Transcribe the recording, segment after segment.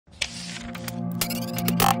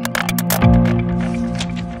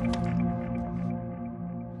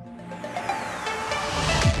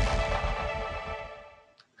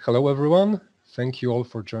Hello, everyone. Thank you all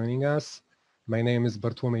for joining us. My name is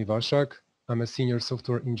Bartlomiej Waszak. I'm a senior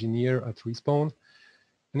software engineer at Respawn.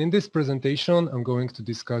 And in this presentation, I'm going to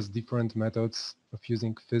discuss different methods of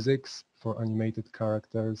using physics for animated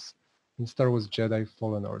characters in Star Wars Jedi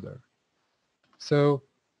Fallen Order. So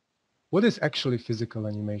what is actually physical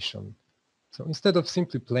animation? So instead of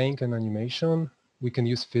simply playing an animation, we can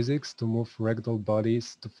use physics to move ragdoll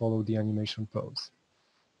bodies to follow the animation pose.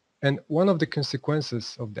 And one of the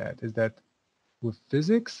consequences of that is that with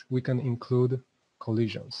physics, we can include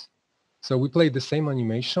collisions. So we play the same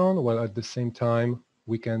animation while at the same time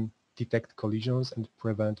we can detect collisions and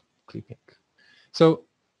prevent clipping. So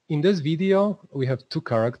in this video, we have two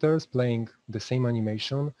characters playing the same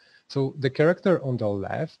animation. So the character on the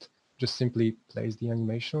left just simply plays the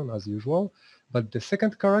animation as usual, but the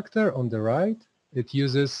second character on the right, it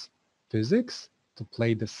uses physics to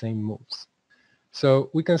play the same moves. So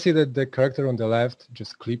we can see that the character on the left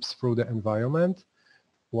just clips through the environment,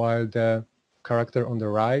 while the character on the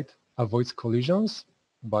right avoids collisions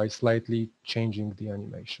by slightly changing the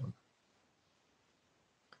animation.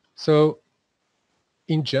 So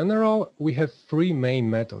in general, we have three main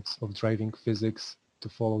methods of driving physics to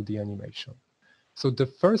follow the animation. So the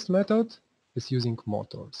first method is using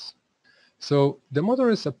motors. So the motor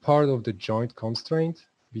is a part of the joint constraint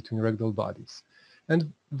between ragdoll bodies,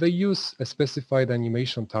 and they use a specified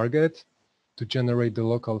animation target to generate the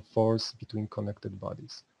local force between connected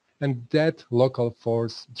bodies. And that local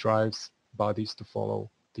force drives bodies to follow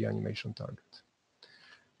the animation target.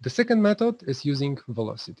 The second method is using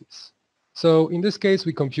velocities. So in this case,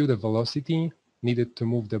 we compute the velocity needed to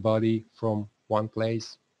move the body from one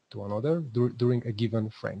place to another during a given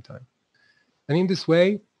frame time. And in this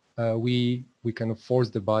way, we kind of force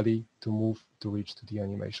the body to move to reach to the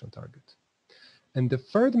animation target. And the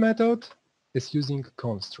third method is using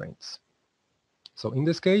constraints. So in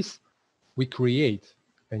this case, we create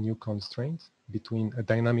a new constraint between a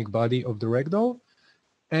dynamic body of the ragdoll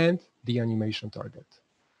and the animation target.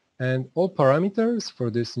 And all parameters for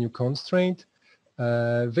this new constraint,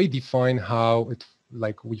 they define how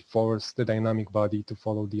we force the dynamic body to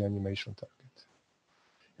follow the animation target.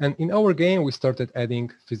 And in our game, we started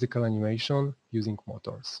adding physical animation using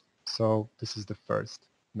motors. So this is the first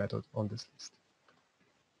method on this list.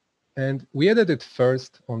 And we added it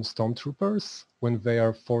first on stormtroopers when they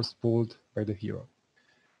are force pulled by the hero.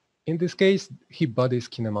 In this case, his body is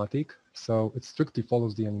kinematic, so it strictly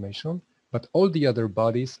follows the animation, but all the other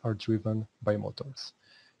bodies are driven by motors.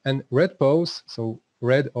 And red pose, so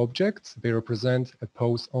red objects, they represent a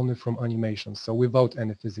pose only from animation, so without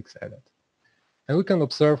any physics added. And we can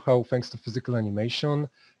observe how, thanks to physical animation,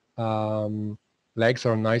 legs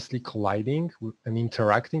are nicely colliding and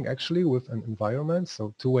interacting actually with an environment,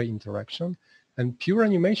 so two-way interaction. And pure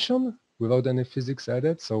animation without any physics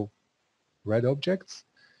added, so red objects,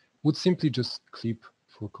 would simply just clip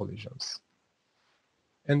through collisions.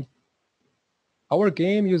 And our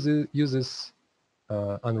game uses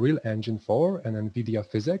Unreal Engine 4 and NVIDIA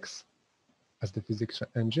Physics as the physics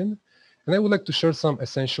engine. And I would like to share some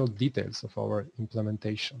essential details of our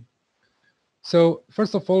implementation. So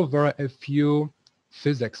first of all, there are a few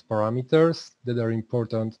physics parameters that are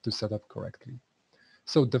important to set up correctly.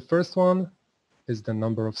 So the first one is the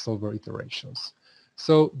number of solver iterations.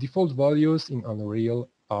 So default values in Unreal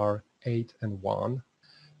are 8 and 1.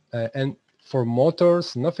 And for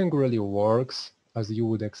motors, nothing really works as you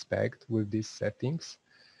would expect with these settings.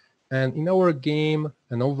 And in our game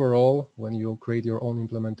and overall, when you create your own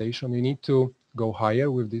implementation, you need to go higher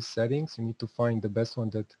with these settings. You need to find the best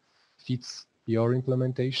one that fits your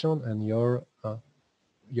implementation and your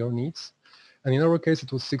needs. And in our case,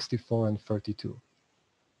 it was 64 and 32.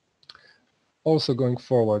 Also going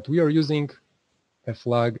forward, we are using a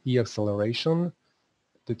flag e-acceleration,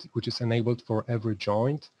 which is enabled for every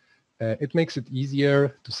joint. It makes it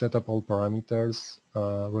easier to set up all parameters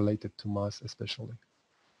related to mass especially.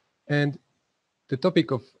 And the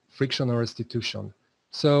topic of friction or restitution.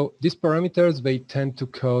 So these parameters, they tend to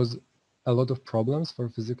cause a lot of problems for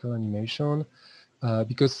physical animation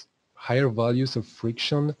because higher values of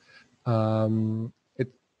friction,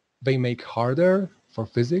 they make harder for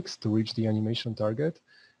physics to reach the animation target.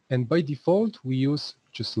 And by default, we use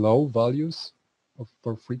just low values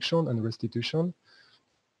for friction and restitution.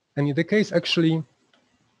 And in the case actually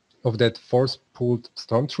of that force-pulled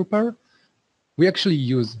stormtrooper, we actually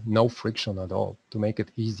use no friction at all to make it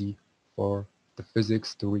easy for the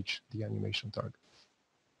physics to reach the animation target.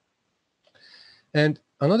 And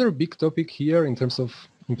another big topic here in terms of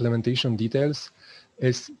implementation details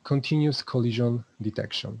is continuous collision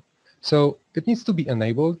detection. So it needs to be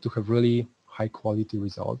enabled to have really high quality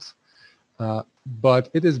results. But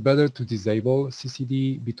it is better to disable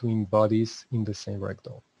CCD between bodies in the same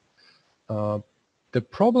ragdoll. The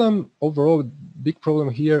problem, overall, big problem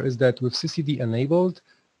here is that with CCD enabled,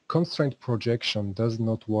 constraint projection does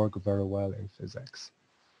not work very well in physics.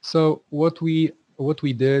 So what we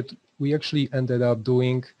did, we actually ended up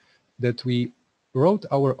doing that we wrote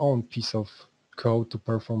our own piece of code to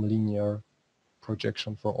perform linear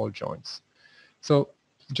projection for all joints. So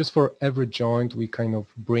just for every joint, we kind of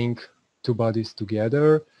bring two bodies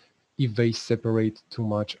together if they separate too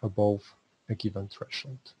much above a given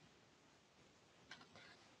threshold.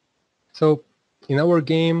 So in our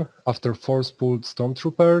game, after force-pulled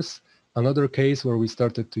stormtroopers, another case where we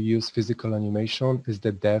started to use physical animation is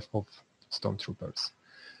the death of stormtroopers.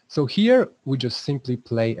 So here we just simply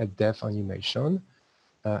play a death animation.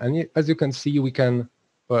 And as you can see, we can,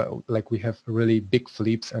 we have really big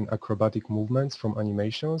flips and acrobatic movements from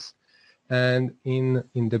animations. And in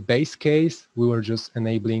the base case, we were just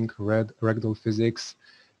enabling ragdoll physics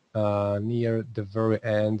near the very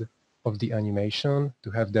end of the animation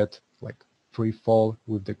to have that like free fall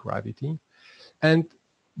with the gravity. And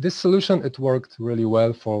this solution, it worked really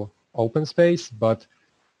well for open space, but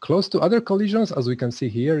close to other collisions, as we can see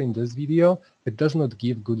here in this video, it does not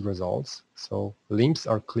give good results. So limbs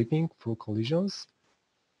are clipping through collisions,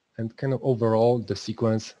 and kind of overall, the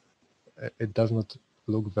sequence, it does not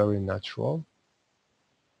look very natural.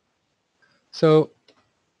 So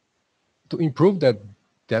to improve that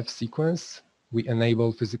death sequence, we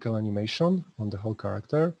enable physical animation on the whole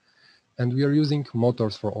character, and we are using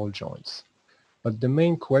motors for all joints. But the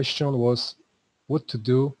main question was what to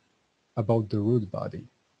do about the root body,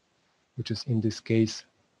 which is in this case,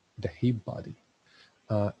 the hip body.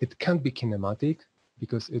 It can't be kinematic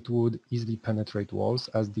because it would easily penetrate walls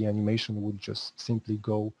as the animation would just simply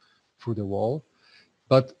go through the wall.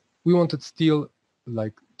 But we wanted still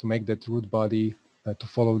like to make that root body to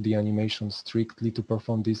follow the animation strictly to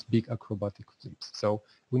perform these big acrobatic flips. So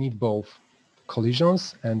we need both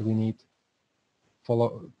collisions and we need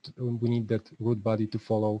that root body to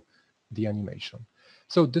follow the animation.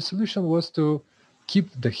 So the solution was to keep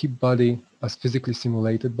the hip body as physically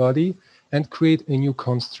simulated body and create a new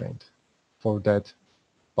constraint for that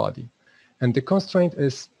body. And the constraint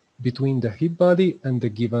is between the hip body and the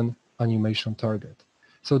given animation target.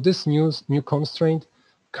 So this new constraint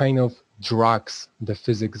kind of drags the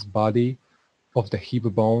physics body of the hip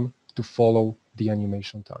bone to follow the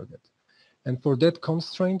animation target. And for that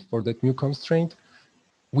constraint, for that new constraint,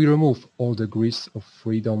 we remove all degrees of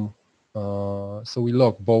freedom. So we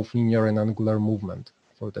lock both linear and angular movement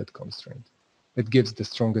for that constraint. It gives the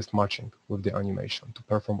strongest matching with the animation to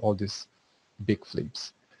perform all these big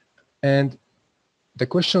flips. And the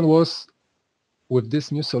question was, with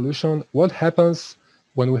this new solution, what happens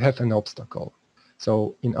when we have an obstacle?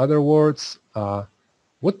 So in other words,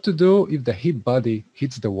 what to do if the hip body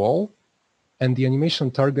hits the wall and the animation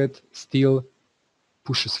target still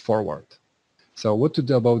pushes forward? So what to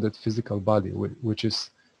do about that physical body, which is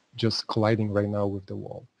just colliding right now with the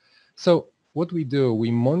wall? So what we do,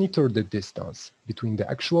 we monitor the distance between the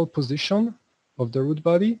actual position of the root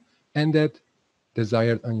body and that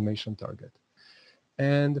desired animation target.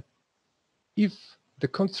 And if the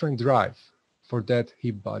constraint drive for that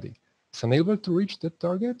hip body is unable to reach that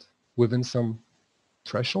target within some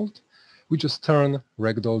threshold, we just turn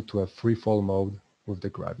ragdoll to a free fall mode with the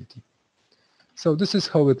gravity. So this is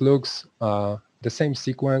how it looks, the same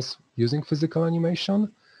sequence using physical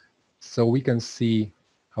animation. So we can see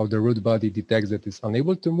how the root body detects that it's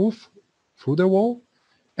unable to move through the wall,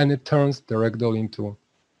 and it turns the ragdoll into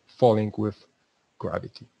falling with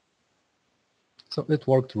gravity. So it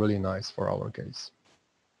worked really nice for our case.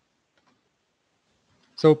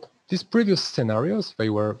 So these previous scenarios, they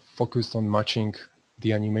were focused on matching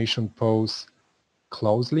the animation pose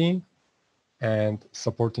closely and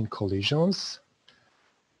supporting collisions.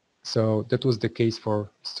 So that was the case for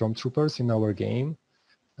stormtroopers in our game.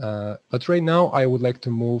 But right now, I would like to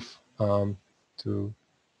move to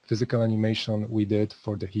physical animation we did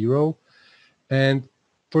for the hero. And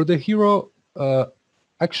for the hero,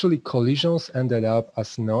 actually collisions ended up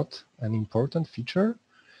as not an important feature.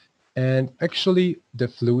 And actually, the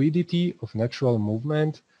fluidity of natural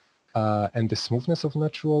movement and the smoothness of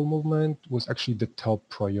natural movement was actually the top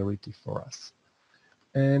priority for us.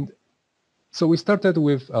 And so we started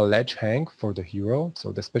with a ledge hang for the hero,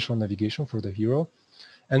 so the special navigation for the hero.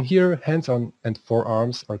 And here, hands on and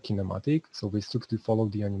forearms are kinematic, so we strictly follow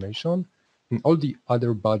the animation. And all the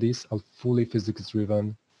other bodies are fully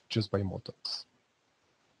physics-driven just by motors.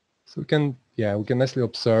 So we can nicely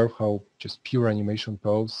observe how just pure animation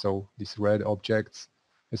pose, so these red objects,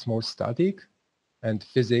 is more static, and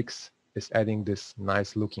physics is adding this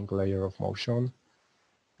nice looking layer of motion.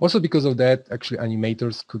 Also because of that, actually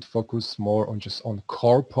animators could focus more on just on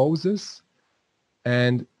core poses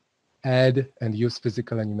and add and use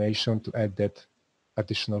physical animation to add that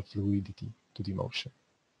additional fluidity to the motion.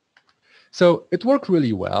 So it worked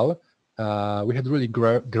really well. We had really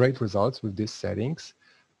great results with these settings.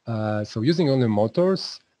 So using only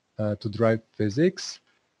motors to drive physics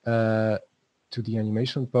to the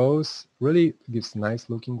animation pose really gives nice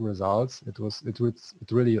looking results. It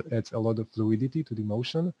really adds a lot of fluidity to the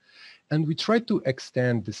motion. And we tried to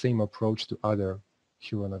extend the same approach to other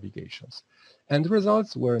hero navigations. And the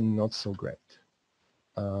results were not so great.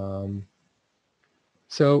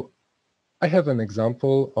 So I have an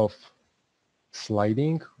example of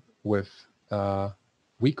sliding with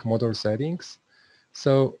weak motor settings.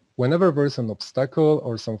 So whenever there's an obstacle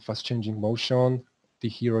or some fast changing motion, the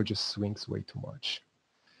hero just swings way too much.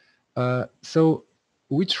 So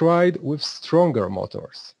we tried with stronger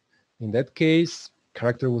motors. In that case,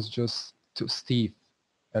 character was just too stiff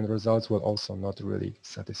and results were also not really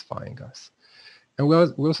satisfying us. And we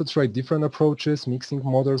also tried different approaches, mixing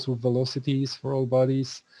motors with velocities for all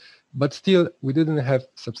bodies, but still we didn't have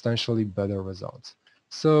substantially better results.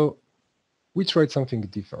 So we tried something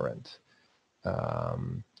different.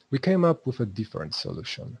 We came up with a different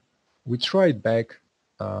solution. We tried back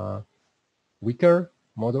weaker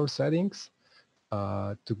motor settings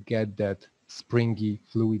to get that springy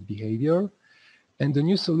fluid behavior. And the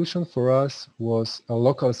new solution for us was a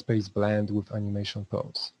local space blend with animation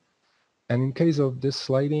pose. And in case of this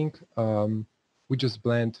sliding, we just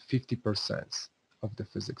blend 50% of the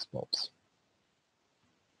physics pose.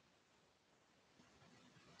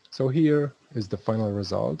 So here is the final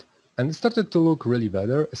result. And it started to look really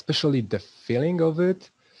better, especially the feeling of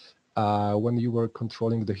it when you were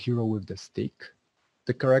controlling the hero with the stick.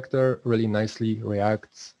 The character really nicely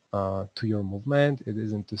reacts to your movement. It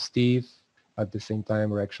isn't too stiff. At the same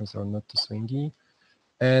time, reactions are not too swingy.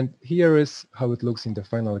 And here is how it looks in the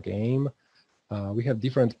final game. We have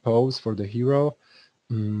different pose for the hero,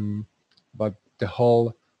 but the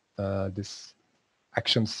whole this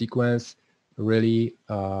action sequence really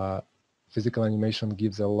physical animation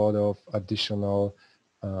gives a lot of additional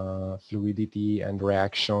fluidity and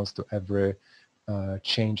reactions to every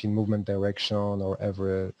change in movement direction or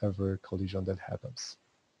every collision that happens.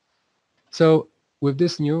 So with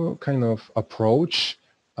this new kind of approach,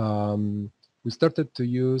 we started to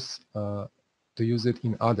use it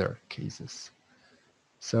in other cases.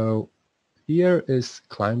 So here is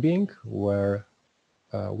climbing, where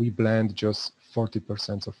we blend just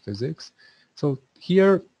 40% of physics. So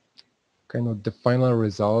here, kind of the final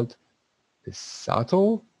result is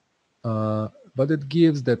subtle, but it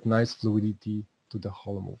gives that nice fluidity to the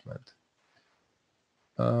whole movement.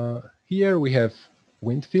 Here we have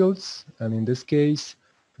wind fields, and in this case,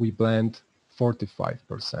 we blend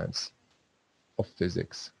 45% of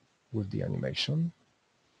physics with the animation.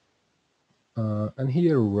 And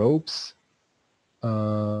here ropes,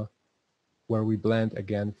 where we blend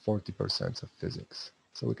again 40% of physics.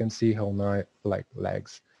 So we can see how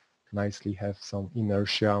legs nicely have some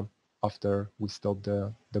inertia after we stop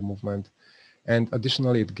the movement. And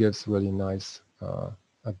additionally, it gives really nice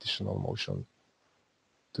additional motion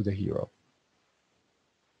to the hero.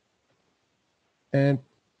 And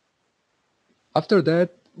after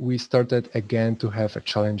that, we started again to have a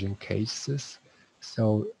challenging cases.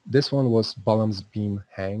 So this one was balance beam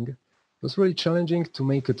hang. It was really challenging to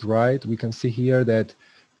make it right. We can see here that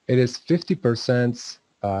it is 50%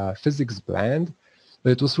 physics blend,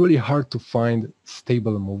 but it was really hard to find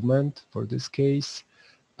stable movement for this case.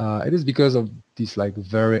 It is because of these like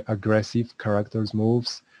very aggressive characters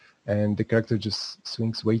moves, and the character just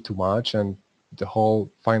swings way too much, and the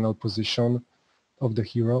whole final position of the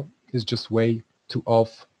hero is just way too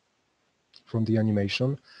off from the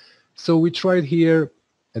animation. So we tried here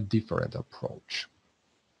a different approach.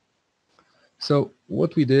 So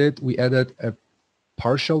what we did, we added a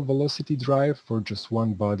partial velocity drive for just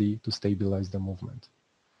one body to stabilize the movement.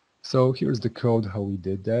 So here's the code how we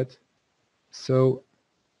did that. So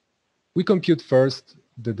we compute first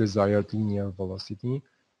the desired linear velocity.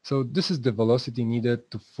 So this is the velocity needed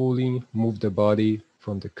to fully move the body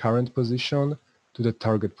from the current position to the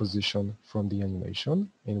target position from the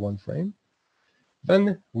animation in one frame.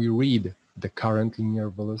 Then we read the current linear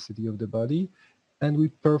velocity of the body, and we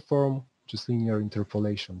perform just linear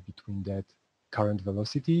interpolation between that current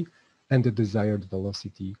velocity and the desired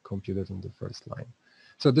velocity computed in the first line.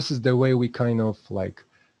 So this is the way we kind of like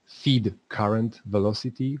feed current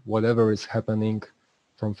velocity, whatever is happening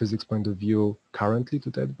from physics point of view currently to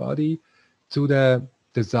that body, to the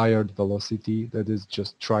desired velocity that is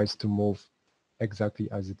just tries to move exactly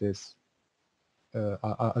as it is,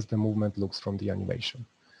 as the movement looks from the animation.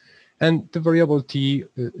 And the variable t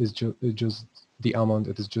is just the amount.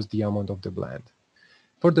 It is just the amount of the blend.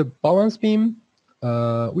 For the balance beam,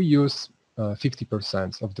 we use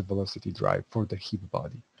 50% of the velocity drive for the hip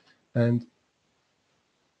body. And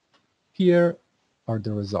here are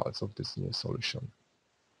the results of this new solution.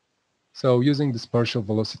 So using this partial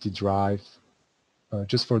velocity drive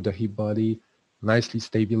just for the hip body nicely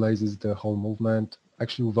stabilizes the whole movement,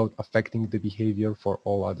 actually without affecting the behavior for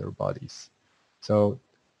all other bodies. So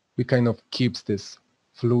we kind of keeps this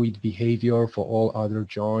fluid behavior for all other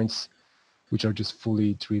joints, which are just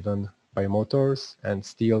fully driven by motors, and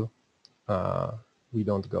still we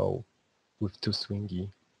don't go with too swingy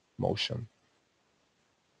motion.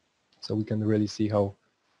 So we can really see how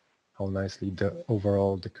nicely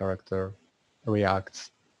the character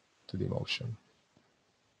reacts to the motion.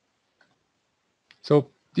 So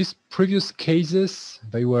these previous cases,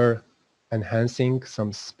 they were enhancing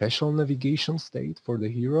some special navigation state for the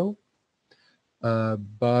hero.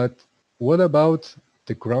 But what about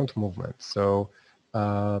the ground movement? So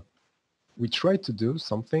we tried to do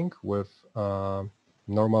something with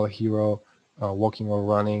normal hero walking or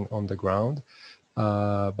running on the ground,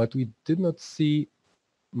 but we did not see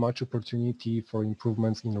much opportunity for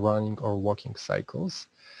improvements in running or walking cycles,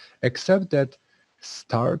 except that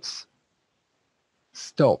starts,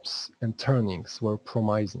 stops, and turnings were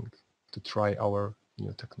promising to try our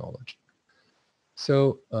new technology.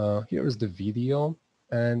 So here is the video,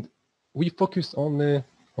 and we focused only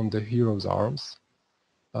on the hero's arms.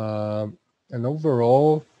 And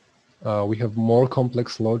overall, we have more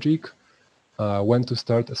complex logic when to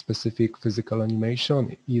start a specific physical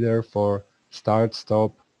animation, either for start,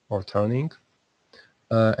 stop, or turning.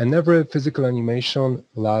 And every physical animation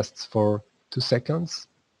lasts for 2 seconds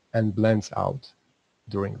and blends out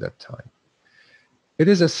during that time. It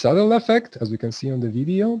is a subtle effect, as we can see on the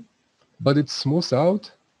video, but it smooths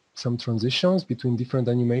out some transitions between different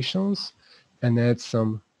animations and adds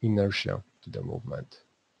some inertia to the movement.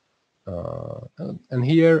 And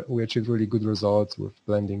here we achieved really good results with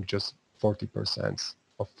blending just 40%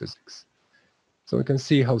 of physics. So we can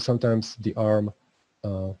see how sometimes the arm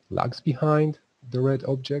lags behind the red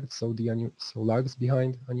object, so lags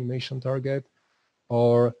behind animation target,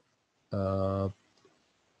 or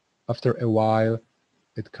after a while,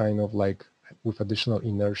 it kind of like with additional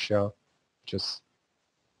inertia, just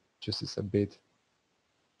is a bit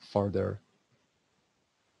farther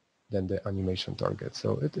than the animation target.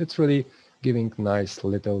 So it's really giving nice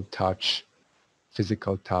little touch,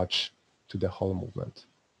 physical touch to the whole movement.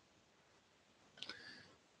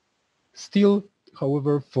 Still,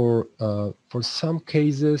 however, for some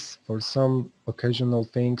cases, for some occasional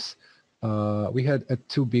things, we had a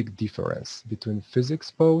too big difference between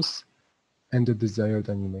physics pose and the desired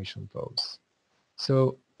animation pose.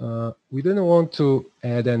 So we didn't want to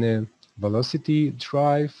add any velocity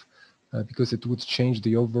drive because it would change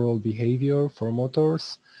the overall behavior for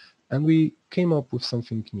motors, and we came up with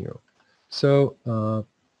something new. So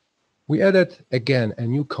we added again a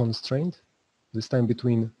new constraint, this time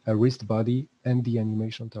between a wrist body and the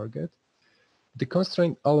animation target. The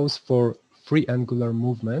constraint allows for free angular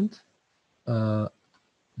movement,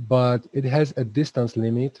 but it has a distance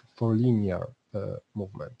limit for linear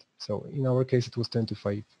movement. So in our case, it was 10 to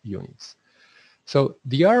 5 units. So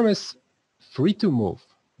the arm is free to move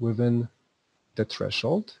within the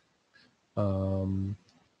threshold, in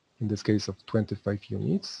this case of 25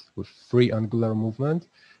 units, with free angular movement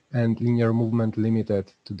and linear movement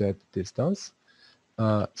limited to that distance.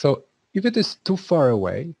 So if it is too far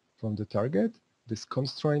away from the target, this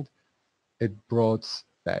constraint, it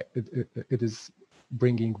is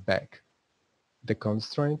bringing back the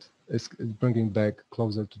constraint, is bringing back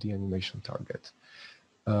closer to the animation target.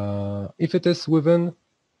 If it is within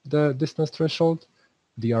the distance threshold,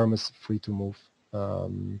 the arm is free to move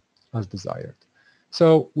as desired.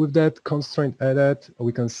 So with that constraint added,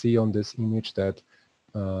 we can see on this image that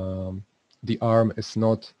the arm is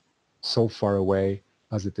not so far away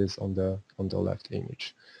as it is on the left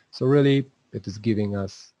image. So really, it is giving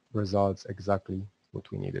us results exactly what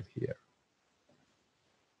we needed here.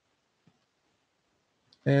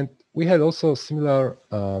 And we had also a similar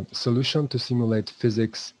solution to simulate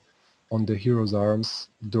physics on the hero's arms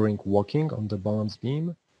during walking on the balance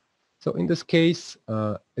beam. So in this case,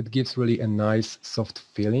 it gives really a nice soft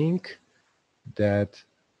feeling that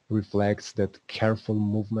reflects that careful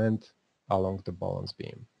movement along the balance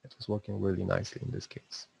beam. It was working really nicely in this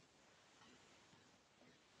case.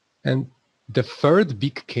 And the third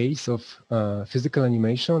big case of physical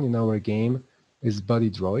animation in our game is Buddy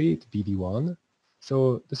Droid, BD1.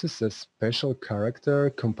 So this is a special character,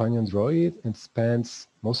 companion droid, and spends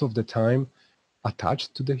most of the time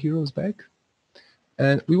attached to the hero's back.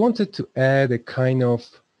 And we wanted to add a kind of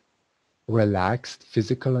relaxed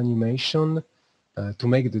physical animation to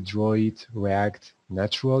make the droid react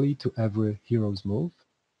naturally to every hero's move.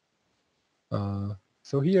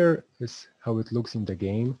 So here is how it looks in the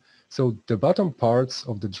game. So the bottom parts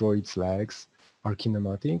of the droid's legs are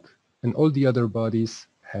kinematic, and all the other bodies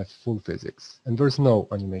have full physics, and there's no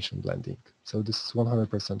animation blending. So this is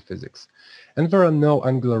 100% physics. And there are no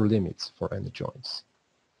angular limits for any joints.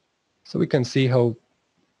 So we can see how,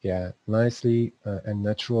 yeah, nicely and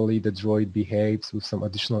naturally the droid behaves with some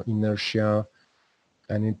additional inertia,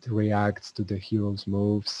 and it reacts to the hero's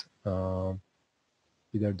moves,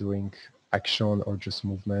 either during action or just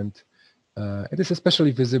movement. It is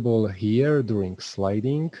especially visible here during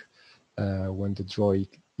sliding, when the droid,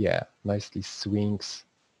 yeah, nicely swings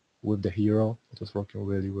with the hero. It was working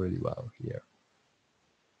really, really well here.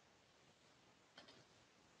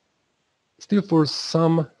 Still, for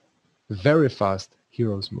some very fast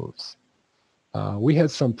heroes moves, we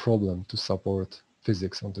had some problem to support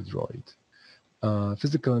physics on the droid.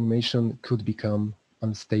 Physical animation could become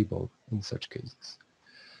unstable in such cases.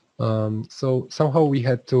 So somehow we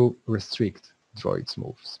had to restrict droid's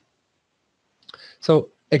moves. So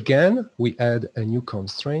again, we add a new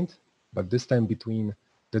constraint, but this time between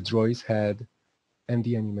the droid's head and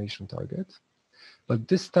the animation target. But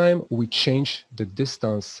this time we change the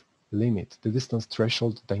distance limit, the distance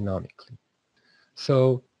threshold dynamically.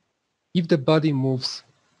 So if the body moves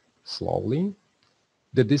slowly,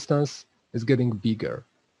 the distance is getting bigger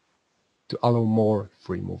to allow more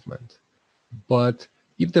free movement. But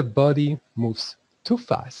if the body moves too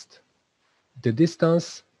fast, the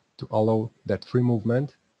distance to allow that free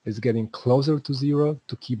movement is getting closer to zero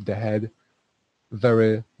to keep the head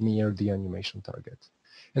very near the animation target.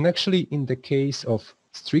 And actually, in the case of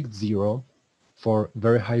strict zero for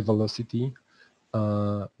very high velocity,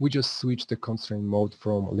 we just switch the constraint mode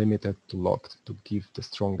from limited to locked to give the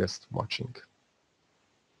strongest matching.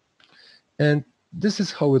 And this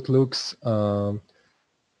is how it looks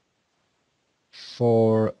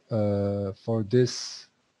for this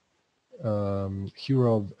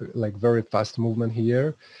hero, like very fast movement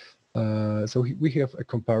here. So we have a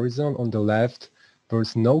comparison. On the left,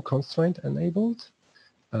 there's no constraint enabled.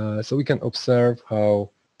 So we can observe how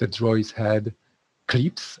the droid's head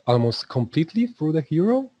clips almost completely through the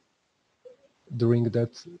hero during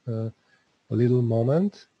that little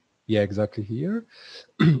moment. Yeah, exactly here.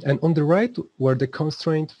 And on the right, where the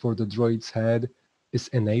constraint for the droid's head is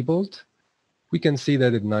enabled, we can see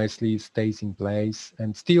that it nicely stays in place,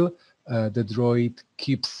 and still the droid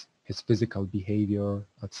keeps his physical behavior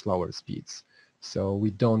at slower speeds. So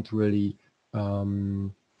we don't really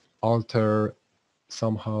alter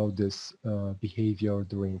somehow this behavior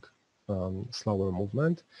during slower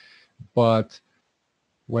movement. But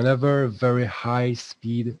whenever very high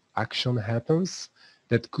speed action happens,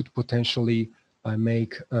 that could potentially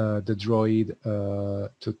make the droid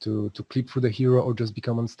to clip through the hero or just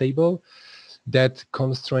become unstable, that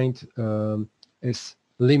constraint is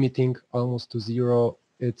limiting almost to zero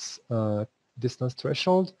its distance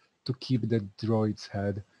threshold to keep the droid's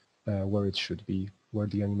head where it should be, where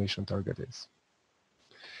the animation target is.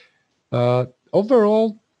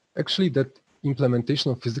 Overall, actually, that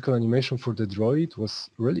implementation of physical animation for the droid was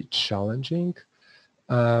really challenging.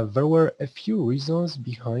 There were a few reasons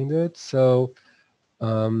behind it. So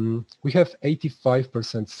we have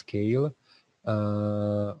 85% scale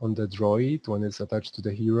on the droid when it's attached to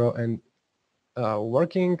the hero, and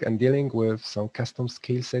working and dealing with some custom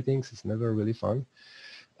scale settings is never really fun.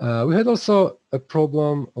 We had also a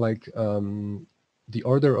problem like the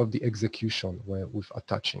order of the execution with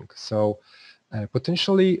attaching. So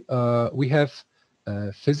potentially we have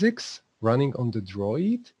physics running on the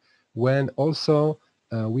droid when also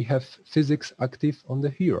we have physics active on the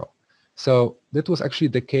hero. So that was actually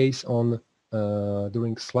the case on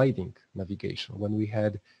during sliding navigation, when we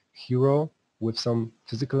had hero with some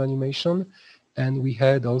physical animation, and we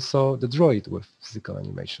had also the droid with physical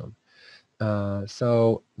animation.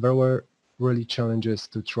 So there were really challenges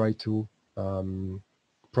to try to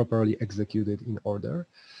properly execute it in order.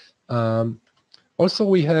 Also,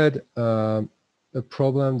 we had a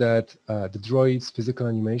problem that the droid's physical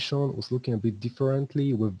animation was looking a bit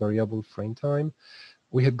differently with variable frame time.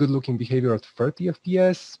 We had good-looking behavior at 30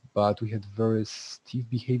 FPS, but we had very stiff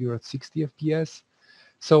behavior at 60 FPS.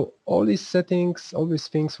 So all these settings, all these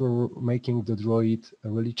things were making the droid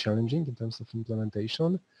really challenging in terms of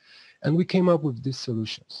implementation. And we came up with these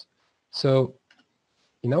solutions. So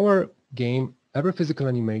in our game, every physical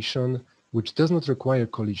animation which does not require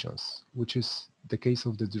collisions, which is the case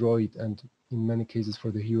of the droid and in many cases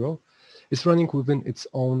for the hero, is running within its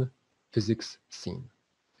own physics scene.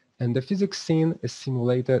 And the physics scene is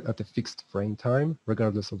simulated at a fixed frame time,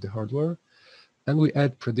 regardless of the hardware, and we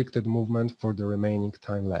add predicted movement for the remaining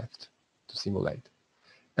time left to simulate.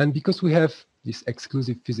 And because we have these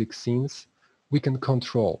exclusive physics scenes, we can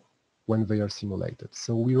control when they are simulated.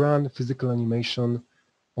 So we run physical animation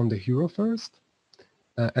on the hero first,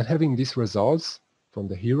 and having these results from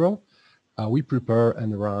the hero, we prepare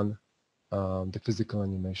and run the physical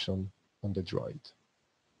animation on the droid.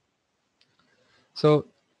 So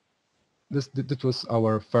that was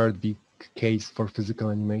our third big case for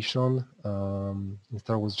physical animation in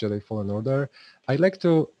Star Wars Jedi Fallen Order. I'd like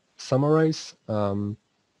to summarize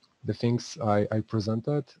the things I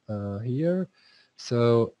presented here.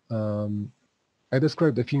 So I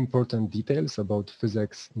described a few important details about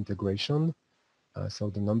physics integration. So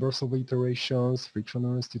the numbers of iterations,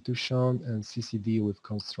 frictional restitution, and CCD with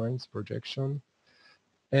constraints projection.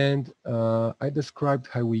 And I described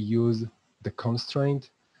how we use the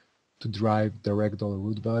constraint to drive the ragdoll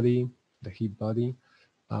root body, the hip body.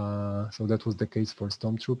 So that was the case for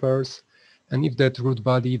stormtroopers. And if that root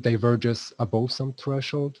body diverges above some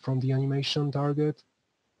threshold from the animation target,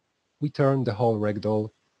 we turn the whole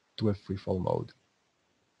ragdoll to a freefall mode.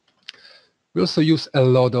 We also use a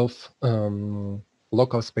lot of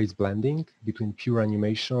local space blending between pure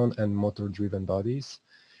animation and motor-driven bodies.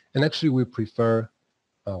 And actually, we prefer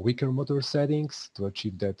weaker motor settings to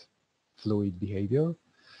achieve that fluid behavior.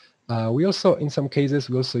 We also, in some cases,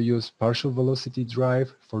 we also use partial velocity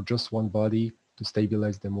drive for just one body to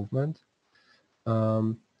stabilize the movement.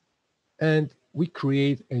 And we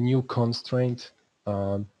create a new constraint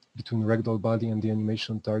between ragdoll body and the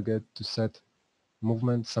animation target to set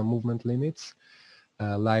some movement limits,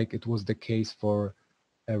 like it was the case for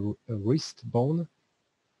a wrist bone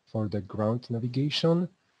for the ground navigation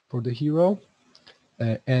for the hero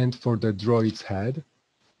and for the droid's head.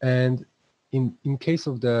 And in the case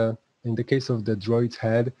of the droid's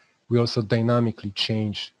head, we also dynamically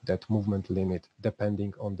change that movement limit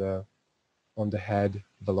depending on the head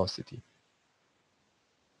velocity.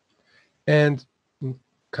 And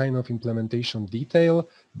kind of implementation detail,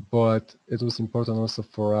 but it was important also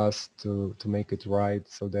for us to make it right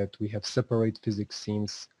so that we have separate physics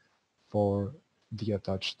scenes for the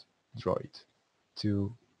attached droid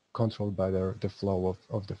to control better the flow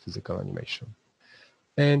of the physical animation.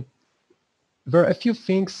 And there are a few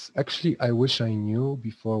things actually I wish I knew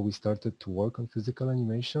before we started to work on physical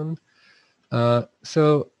animation.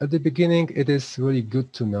 So at the beginning, it is really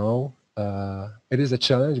good to know. It is a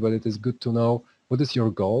challenge, but it is good to know what is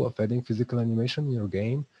your goal of adding physical animation in your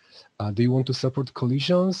game. Do you want to support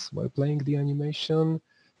collisions while playing the animation?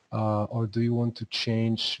 Or do you want to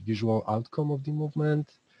change visual outcome of the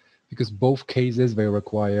movement? Because both cases, they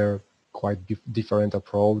require quite different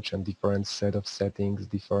approach and different set of settings,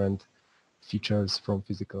 different features from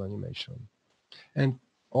physical animation. And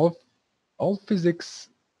all physics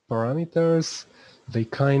parameters, they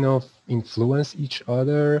kind of influence each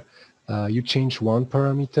other. You change one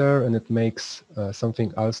parameter and it makes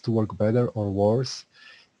something else to work better or worse.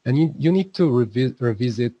 And you need to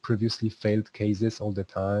revisit previously failed cases all the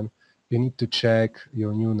time. You need to check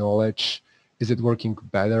your new knowledge. Is it working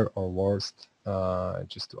better or worse?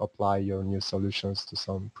 Just to apply your new solutions to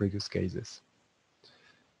some previous cases.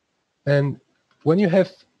 And when you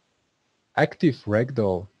have active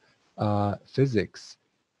ragdoll physics,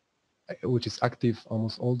 which is active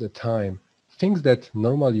almost all the time, things that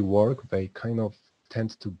normally work, they kind of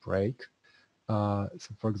tend to break.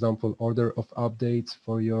 So for example, order of updates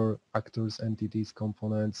for your actors, entities,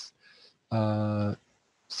 components,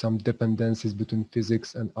 some dependencies between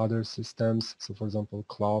physics and other systems. So for example,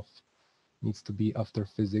 cloth needs to be after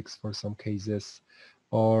physics for some cases,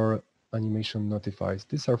 or animation notifies.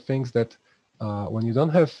 These are things that when you don't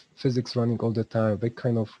have physics running all the time, they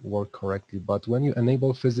kind of work correctly. But when you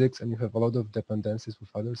enable physics and you have a lot of dependencies with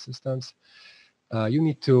other systems, you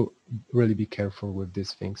need to really be careful with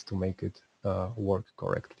these things to make it work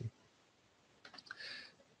correctly.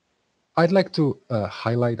 I'd like to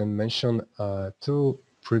highlight and mention two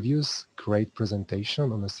previous great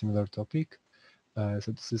presentations on a similar topic.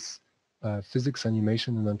 So this is physics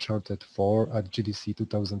animation in Uncharted 4 at GDC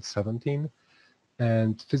 2017,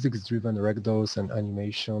 and physics-driven ragdolls and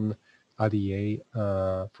animation ADA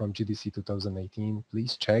from GDC 2018.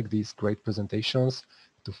 Please check these great presentations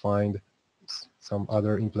to find some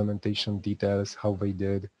other implementation details, how they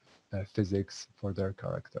did physics for their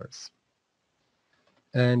characters.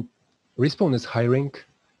 And Respawn is hiring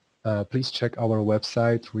please check our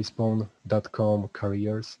website, respawn.com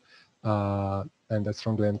careers, and I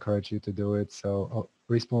strongly encourage you to do it. So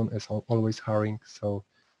Respawn is always hiring, so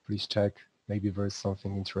please check. Maybe there's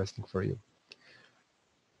something interesting for you.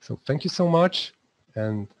 So thank you so much,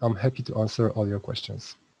 and I'm happy to answer all your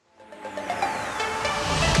questions.